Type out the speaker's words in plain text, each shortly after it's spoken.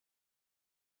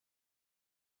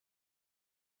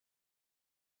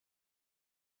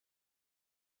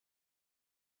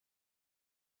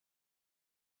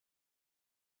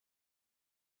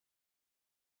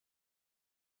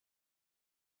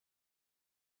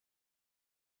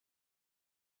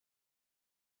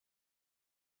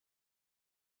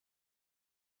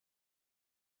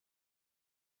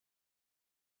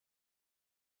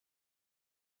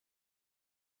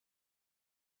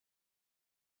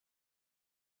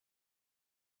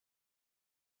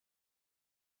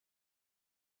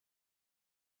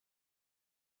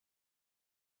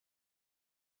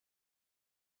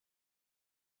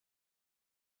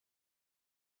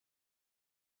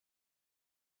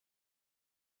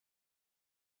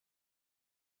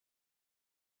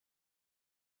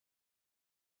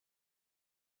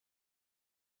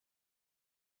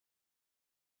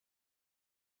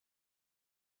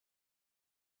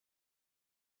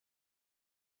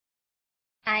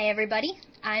Hi everybody,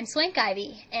 I'm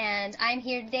SwankiVY, and I'm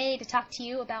here today to talk to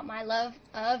you about my love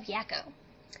of Yakko.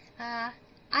 I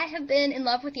have been in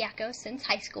love with Yakko since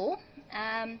high school.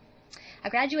 I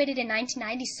graduated in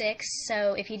 1996,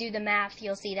 so if you do the math,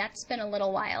 you'll see that's been a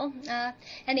little while.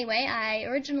 Anyway, I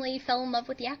originally fell in love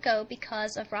with Yakko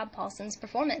because of Rob Paulsen's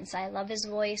performance. I love his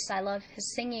voice, I love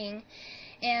his singing,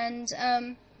 and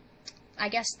I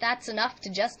guess that's enough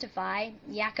to justify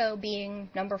Yakko being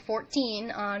number 14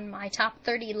 on my top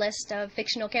 30 list of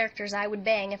fictional characters I would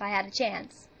bang if I had a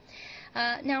chance.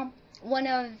 Now, one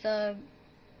of the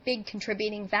big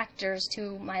contributing factors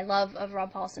to my love of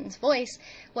Rob Paulsen's voice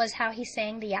was how he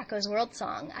sang the Yakko's World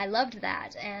song. I loved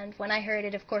that, and when I heard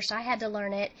it, of course, I had to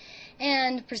learn it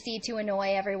and proceed to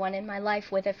annoy everyone in my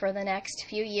life with it for the next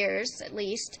few years, at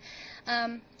least.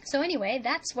 So anyway,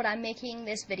 that's what I'm making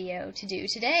this video to do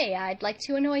today. I'd like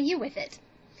to annoy you with it.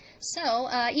 So,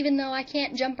 even though I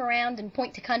can't jump around and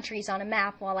point to countries on a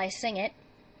map while I sing it,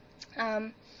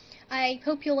 I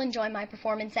hope you'll enjoy my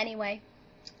performance anyway.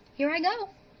 Here I go!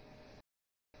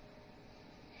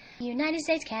 United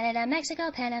States, Canada,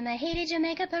 Mexico, Panama, Haiti,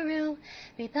 Jamaica, Peru,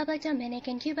 Republic,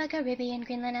 Dominican, Cuba, Caribbean,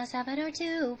 Greenland, El Salvador,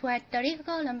 too, Puerto Rico,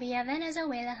 Colombia,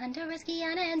 Venezuela, Honduras,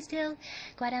 Guyana, and still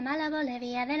Guatemala,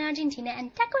 Bolivia, then Argentina, and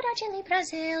Ecuador, Chile,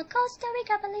 Brazil, Costa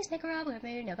Rica, Belize, Nicaragua,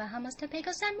 Bermuda, Bahamas,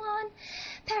 Tobago, San Juan,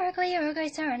 Paraguay, Uruguay,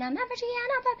 Suriname,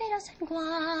 Guyana, Barbados, and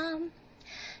Guam.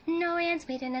 Norway and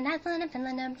Sweden and Iceland and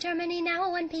Finland and Germany now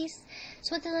in one piece.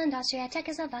 Switzerland, Austria,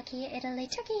 Czechoslovakia, Italy,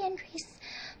 Turkey and Greece.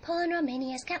 Poland,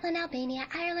 Romania, Scotland, Albania,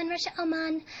 Ireland, Russia,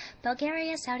 Oman,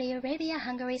 Bulgaria, Saudi Arabia,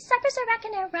 Hungary, Cyprus, Iraq,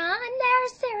 and Iran.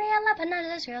 There's Syria,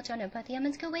 Lebanon, Israel, Jordan, both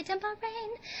Yemen, Kuwait, and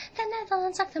Bahrain. The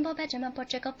Netherlands, Luxembourg, Belgium, and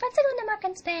Portugal, France, England, Denmark,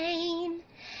 and Spain.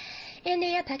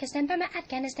 India, Pakistan, Burma,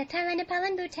 Afghanistan, Thailand, Nepal,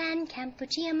 and Bhutan,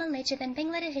 Cambodia, Malaysia, then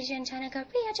Bangladesh, and China,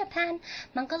 Korea, Japan,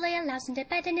 Mongolia, Laos, and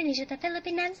Tibet, Indonesia, the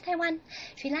Philippines, Taiwan,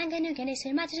 Sri Lanka, New Guinea,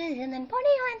 Sumatra, New Zealand,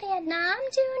 Borneo, and Vietnam,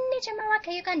 Tunisia, Morocco,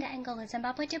 Uganda, Angola,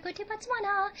 Zimbabwe, Djibouti,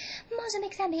 Botswana,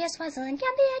 Mozambique, Zambia, Swaziland,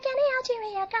 Gambia, Guinea,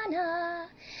 Algeria, Ghana,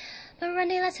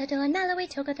 Burundi, Lesotho, and Malawi,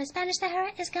 Togo, the Spanish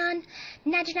Sahara is gone.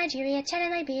 Nigeria,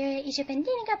 Chad, Liberia, Egypt, and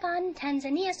Gabon,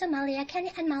 Tanzania, Somalia,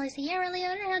 Kenya, and Mali, Sierra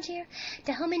Leone, and Algeria,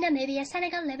 Dahomey, Namibia,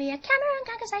 Senegal, Libya, Cameroon,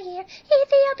 Congo, Zaire,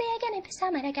 Ethiopia,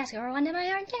 Guinea-Bissau, Madagascar, Rwanda,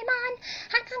 Myanmar, Cayman,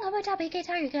 Hong Kong, Abu Dhabi,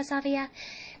 Qatar, Yugoslavia,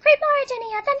 Great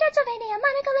Mauritania, then Pennsylvania,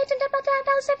 Monaco, Leighton, Gibraltar,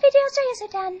 Palestine, Fiji, Australia,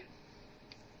 Sudan.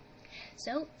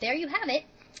 So, there you have it.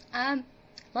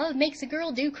 Love makes a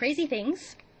girl do crazy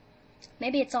things.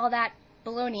 Maybe it's all that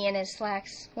baloney in his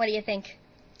slacks. What do you think?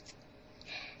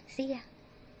 See ya.